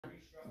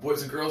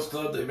Boys and Girls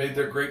Club, they made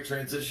their great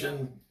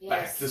transition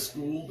back to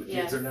school. The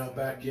kids are now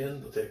back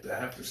in. They'll take the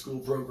after-school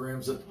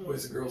programs at the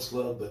Boys and Girls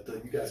Club, but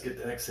you guys get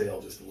to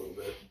exhale just a little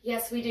bit.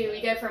 Yes, we do.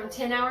 We go from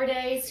 10-hour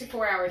days to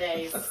 4-hour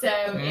days.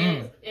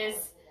 So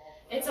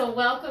it's a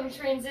welcome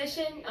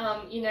transition.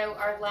 You know,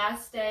 our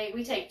last day,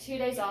 we take 2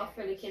 days off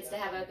for the kids to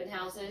have open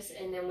houses,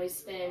 and then we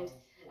spend,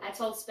 I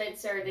told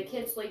Spencer, the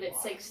kids leave at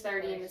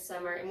 6:30 in the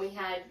summer, and we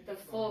had the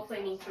full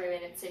cleaning crew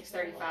in at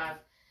 6:35.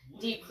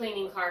 Deep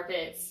cleaning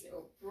carpets,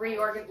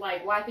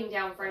 like wiping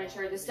down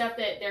furniture, the stuff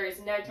that there is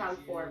no time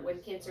for when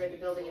kids are in the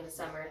building in the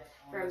summer,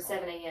 from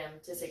 7 a.m.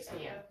 to 6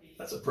 p.m.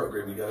 That's a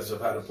program you guys have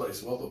had in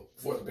place well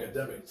before the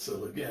pandemic.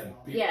 So again,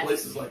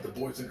 places like the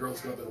Boys and Girls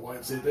Club and the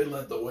YMCA, they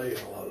led the way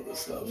in a lot of this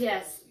stuff.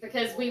 Yes,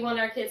 because we want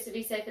our kids to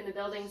be safe in the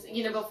buildings.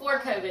 You know, before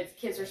COVID,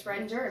 kids were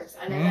spreading germs.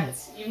 I know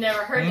you've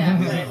never heard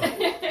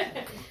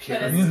that,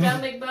 but a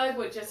stomach bug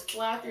would just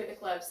fly through the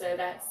club. So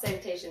that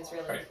sanitation is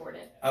really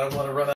important. I don't want to run